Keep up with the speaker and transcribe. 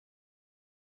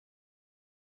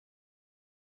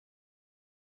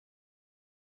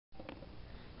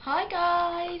Hi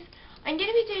guys! I'm going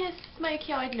to be doing a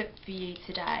smoky eyed look for you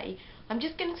today. I'm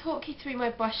just going to talk you through my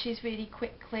brushes really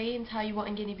quickly and tell you what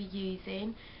I'm going to be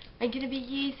using. I'm going to be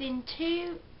using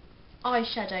two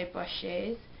eyeshadow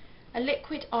brushes, a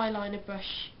liquid eyeliner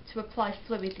brush to apply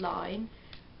fluid line,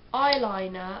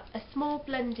 eyeliner, a small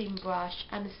blending brush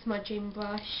and a smudging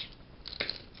brush.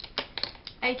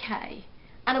 Okay,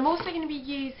 and I'm also going to be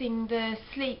using the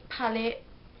Sleek palette.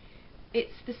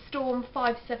 It's the Storm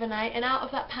 578, and out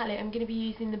of that palette I'm going to be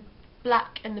using the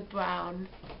black and the brown,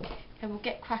 and we'll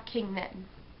get cracking then.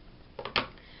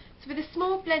 So with a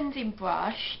small blending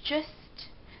brush,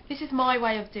 this is my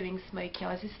way of doing smoky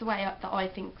eyes, this is the way that I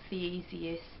think's the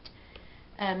easiest.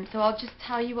 So I'll just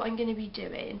tell you what I'm going to be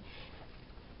doing.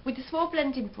 With the small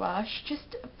blending brush,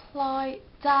 just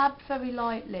dab very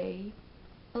lightly,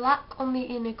 black on the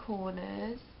inner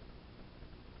corners,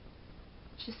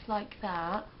 just like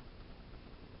that.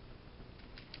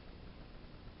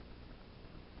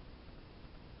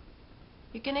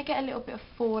 You're going to get a little bit of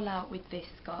fallout with this,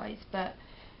 guys, but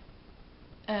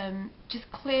just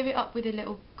clear it up with a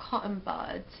little cotton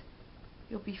bud.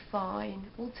 You'll be fine.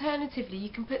 Alternatively, you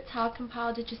can put talcum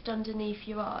powder just underneath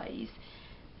your eyes,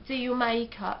 do your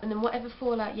makeup, and then whatever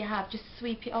fallout you have, just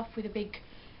sweep it off with a big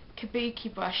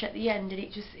kabuki brush at the end, and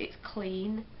it's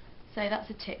clean. So that's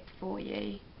a tip for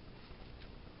you.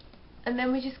 And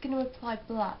then we're just going to apply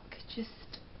black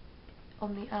just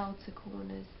on the outer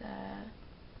corners there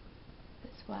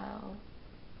as well.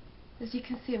 As you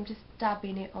can see, I'm just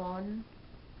dabbing it on.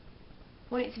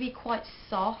 I want it to be quite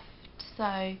soft,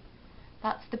 so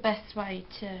that's the best way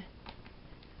to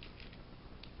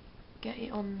get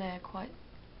it on there, quite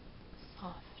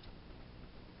soft.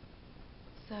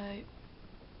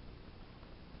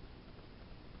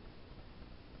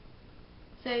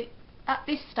 So at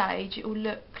this stage it will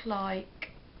look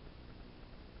like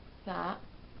that.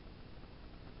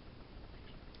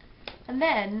 And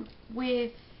then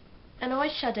with an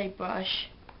eyeshadow brush,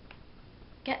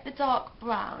 get the dark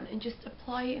brown and just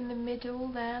apply it in the middle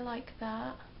there like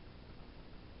that,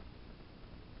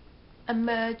 and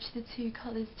merge the two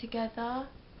colours together,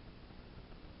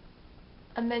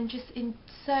 and then just in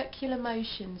circular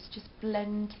motions just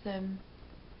blend them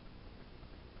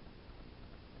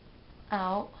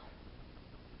out.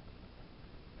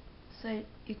 So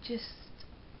you're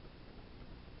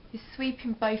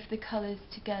sweeping both the colours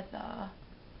together.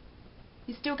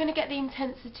 You're still going to get the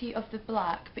intensity of the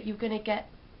black, but you're going to get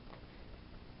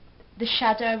the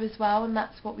shadow as well, and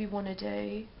that's what we want to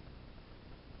do.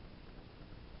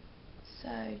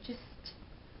 So just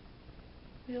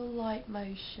real light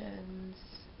motions,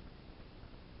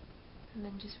 and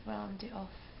then just round it off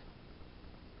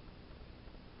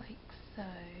like so.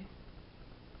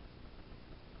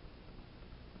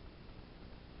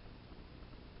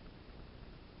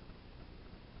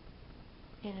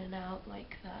 In and out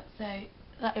like that, so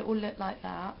that it will look like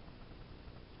that.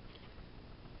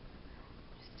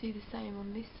 Just do the same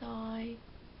on this side.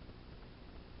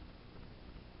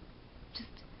 Just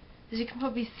as you can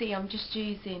probably see, I'm just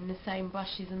using the same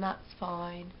brushes, and that's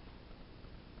fine.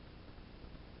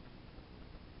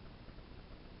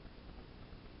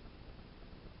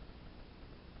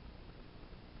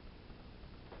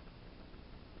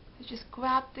 So just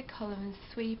grab the colour and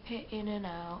sweep it in and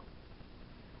out.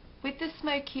 With the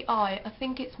smoky eye, I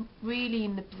think it's really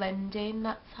in the blending,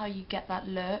 that's how you get that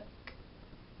look.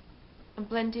 And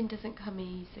blending doesn't come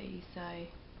easy, so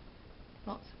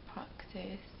lots of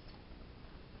practice.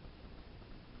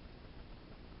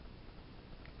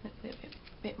 Look a little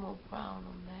bit more brown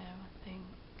on there, I think.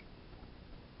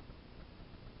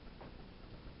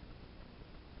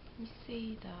 Can you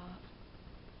see that?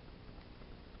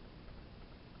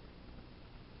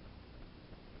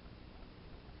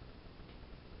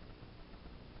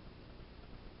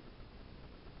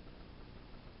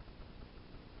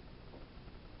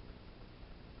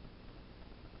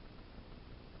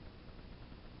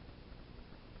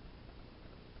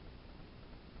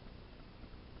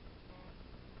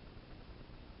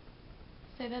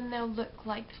 So then they'll look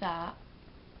like that.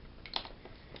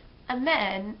 And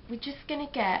then we're just going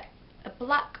to get a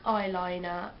black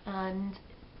eyeliner and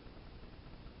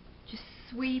just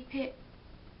sweep it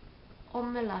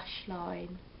on the lash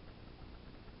line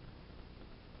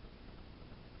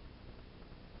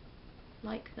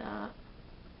like that,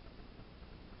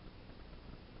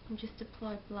 and just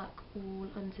apply black all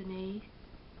underneath.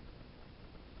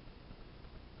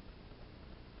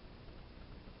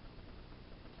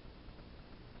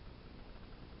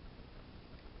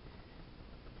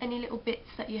 Any little bits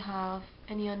that you have,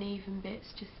 any uneven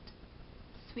bits, just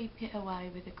sweep it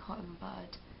away with a cotton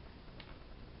bud.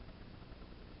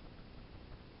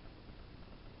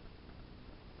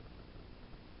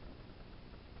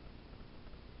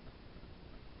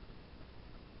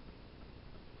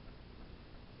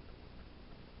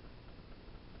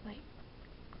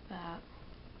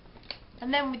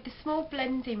 And then with the small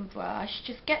blending brush,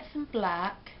 just get some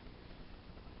black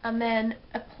and then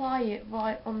apply it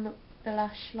right on the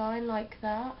lash line like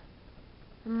that,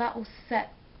 and that will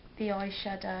set the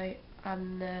eyeshadow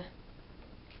and the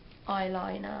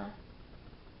eyeliner.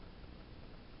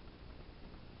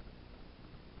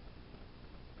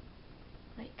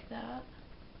 Like that.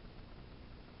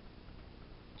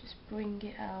 Just bring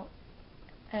it out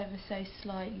ever so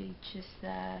slightly just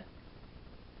there.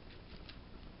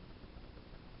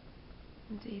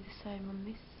 And do the same on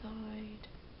this side.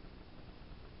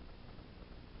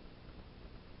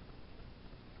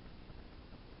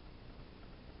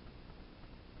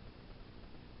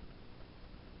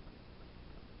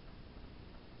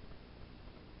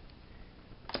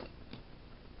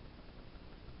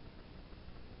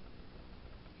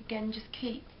 Again, just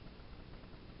keep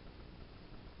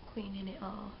cleaning it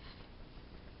off.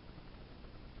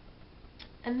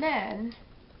 And then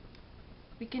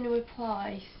we're going to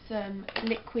apply some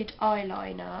liquid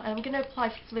eyeliner, and I'm going to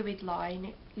apply fluid line,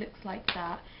 it looks like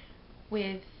that,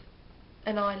 with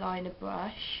an eyeliner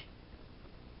brush.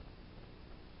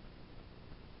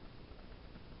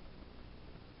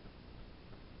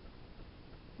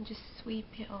 And just sweep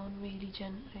it on really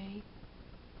gently.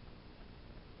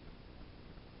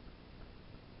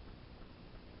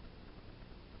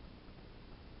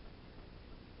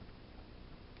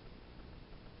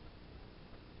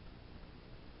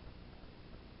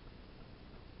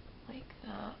 Like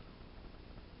that.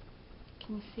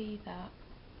 Can you see that?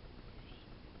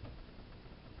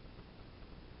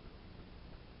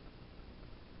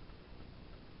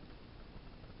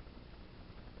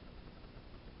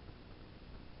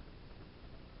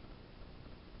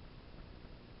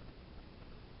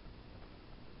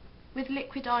 With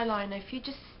liquid eyeliner, if you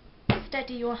just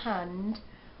steady your hand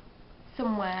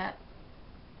somewhere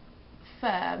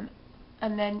firm,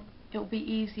 and then it'll be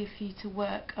easier for you to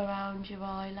work around your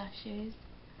eyelashes.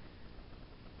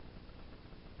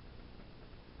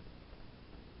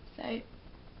 So you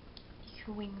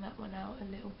can wing that one out a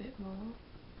little bit more.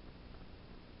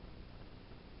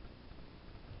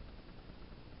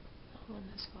 That one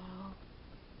as well.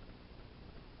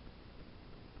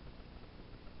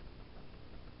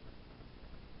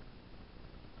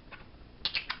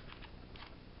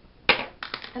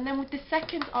 And then with the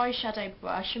second eyeshadow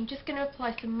brush, I'm just going to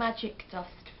apply some Magic Dust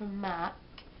from M.A.C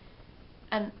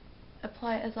and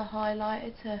apply it as a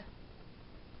highlighter to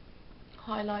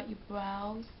highlight your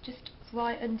brows, just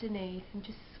right underneath, and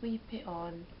just sweep it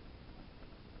on.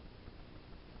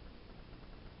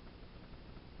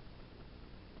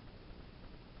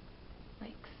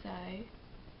 Like so.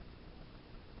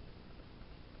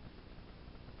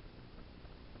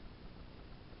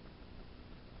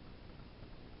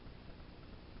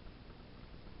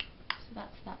 So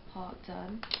that's that part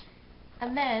done.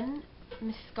 And then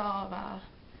mascara.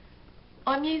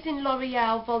 I'm using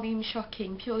L'Oreal Volume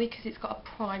Shocking purely because it's got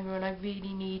a primer, and I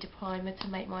really need a primer to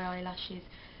make my eyelashes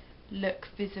look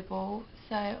visible.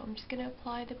 So I'm just going to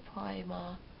apply the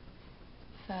primer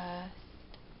first.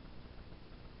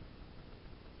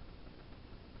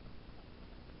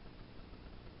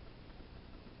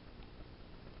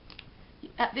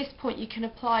 At this point you can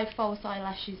apply false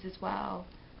eyelashes as well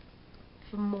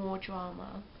for more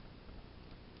drama.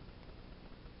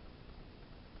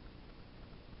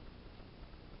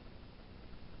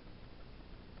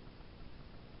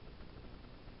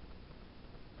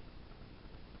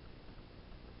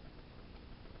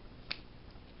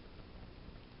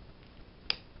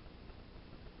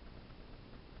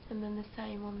 And then the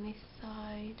same on this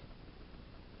side.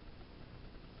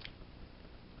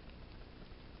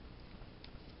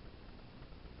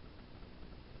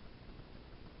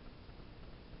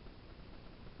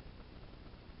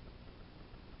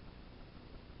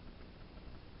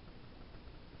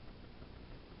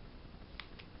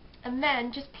 And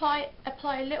then just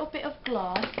apply a little bit of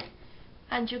gloss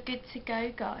and you're good to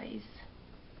go, guys.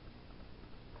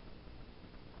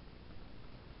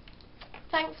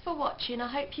 Thanks for watching. I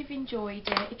hope you've enjoyed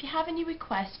it. If you have any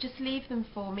requests, just leave them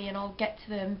for me and I'll get to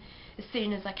them as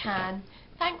soon as I can.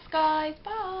 Thanks, guys.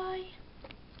 Bye.